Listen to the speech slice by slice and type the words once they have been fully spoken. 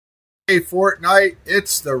Hey Fortnite,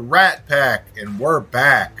 it's the Rat Pack, and we're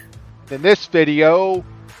back. In this video,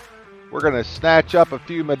 we're going to snatch up a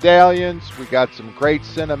few medallions. We got some great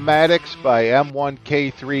cinematics by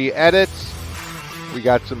M1K3Editz. We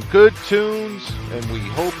got some good tunes, and we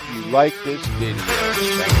hope you like this video. Thank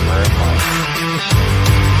you very much.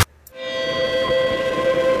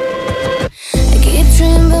 I keep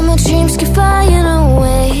dreaming, but my dreams keep flying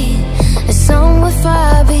away. A song we're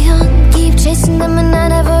far beyond. Keep chasing them and I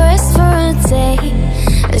never rest for a day.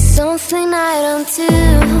 It's something I don't do.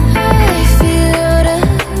 I feel the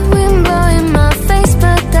wind blowing my face,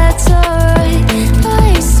 but that's alright.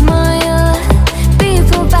 I smile at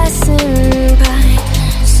people passing by.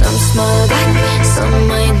 Some smile back, some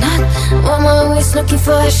might not. I'm always looking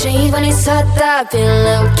for a shade when it's hot. I've been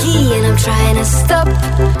low-key and I'm trying to stop.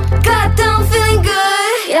 God, I'm feeling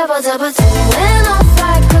good. Yeah, but when off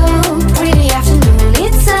I go. Pretty afternoon,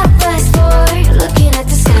 it's a fast boy. Looking at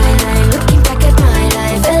the skyline, looking back at my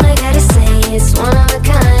life, and I gotta say it's one of a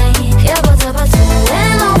kind. Yeah, but when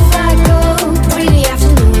off I go. Pretty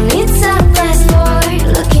afternoon, it's a fast boy.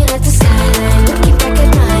 Looking at the skyline, looking back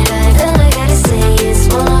at my life, and I gotta say it's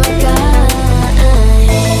one of a kind.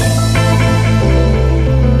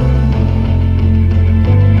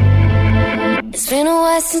 It's been a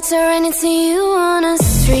while since I ran into you on a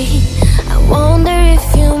street. I wonder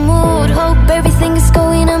if you moved. Hope everything is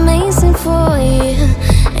going amazing for you,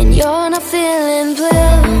 and you're not feeling blue.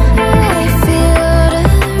 I feel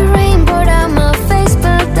the rain pour down my face,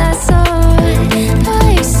 but that's alright.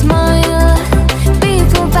 I smile at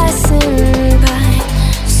people passing by.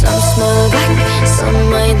 Some smile back, some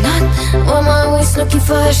might not. I'm always looking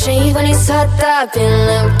for a shade when it's hot. I've been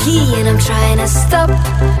low-key and I'm trying to stop.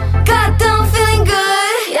 God, I'm feeling good.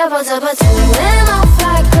 Yeah, but when off I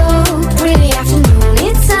go. Pretty afternoon,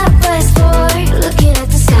 it's a fast boy. Looking at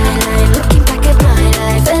the skyline, looking back at my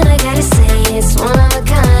life, and I gotta say it's one of a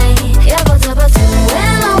kind. Yeah, but when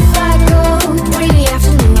off I go. Pretty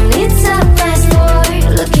afternoon, it's a fast boy.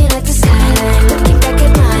 Looking at the skyline, looking back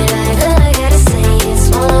at my life, and I gotta say it's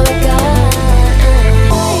one of a kind.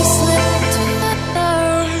 I slip to the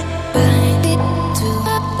door, bind it to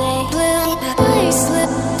the blue. I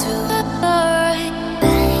slip to the door,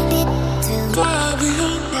 bind it to the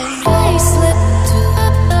blue. I slip to the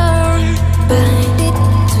door, bind it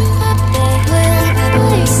to the blue.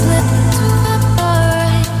 I slip to the door.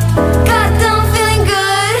 God, I'm feeling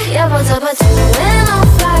good. Yeah, but when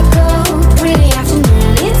off I go. Pretty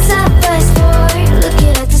afternoon, it's a fast boy.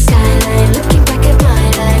 Looking at the skyline, looking back at my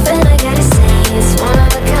life, and I gotta say it's one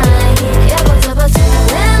of a kind. Yeah, but when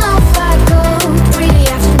off I go. Pretty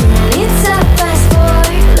afternoon, it's a fast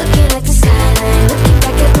boy. Looking at the skyline, looking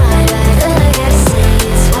back at my life, and I gotta say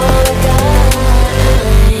it's one of a kind.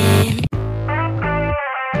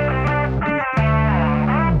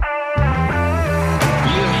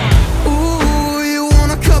 Ooh, you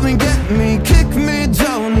wanna come and get me, kick me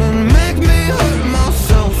down and make me hurt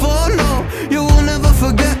myself. Oh no, you will never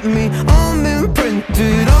forget me. I'm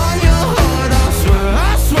imprinted on your heart,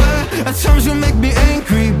 I swear. At times you make me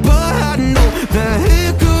angry, but I know that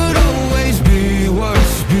it could always be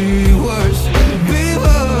worse, be worse, be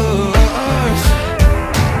worse.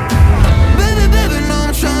 Baby, now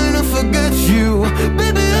I'm trying to forget you.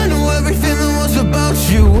 Baby, I know everything that was about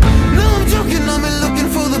you. No, I'm joking, I'm looking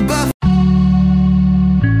for the bathroom.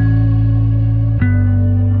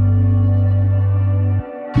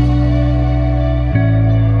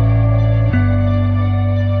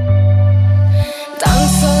 Down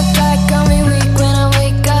so dark, got me weak when I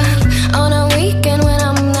wake up. On a weekend when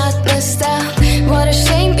I'm not missed out. What a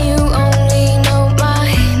shame you only know my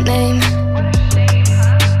name.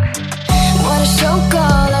 What a show,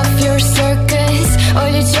 call off your circus. All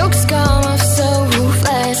your jokes come off so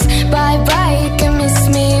ruthless. Bye-bye, you can miss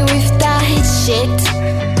me with that shit.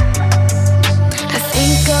 I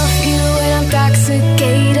think of you when I'm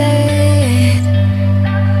intoxicated.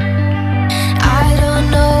 I don't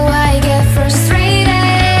know why I get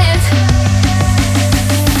frustrated.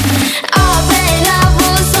 Oh, babe, I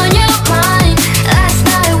was on your mind. Last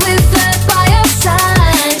night we fell by your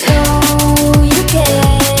side. Oh, you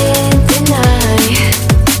can't deny.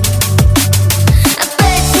 I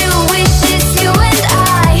bet you wish it's you and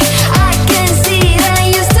I can see that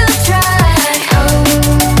you still try. Oh,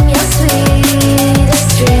 your sweetest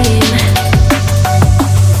dream.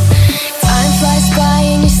 Time flies by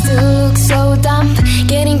and you still look so dumb.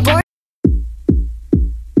 Getting bored.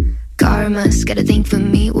 Karma's got a thing for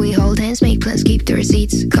me. We hold hands, make plans, keep the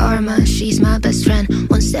receipts. Karma, she's my best friend.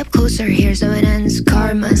 One step closer, here's how it ends.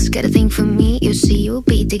 Karma's got a thing for me. You see, you'll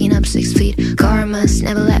be digging up 6 feet. Karma's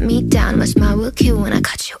never let me down. My smile will kill when I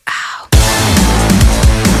cut you out.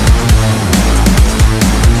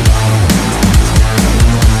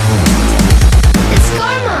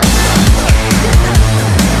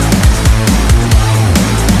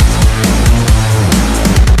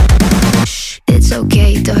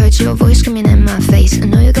 your voice screaming in my face. I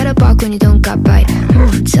know you gotta bark when you don't got bite.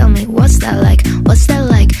 Tell me, what's that like? What's that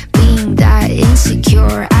like? Being that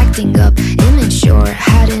insecure, acting up, immature.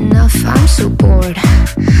 Had enough, I'm so bored.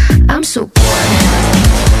 I'm so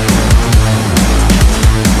bored.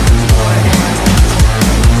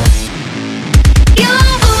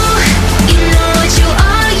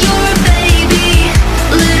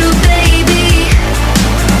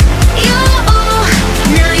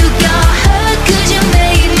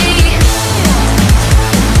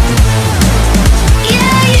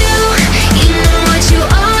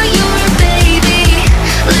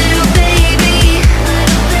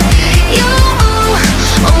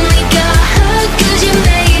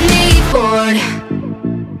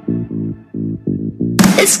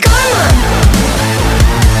 It's karma.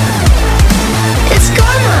 It's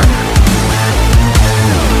karma.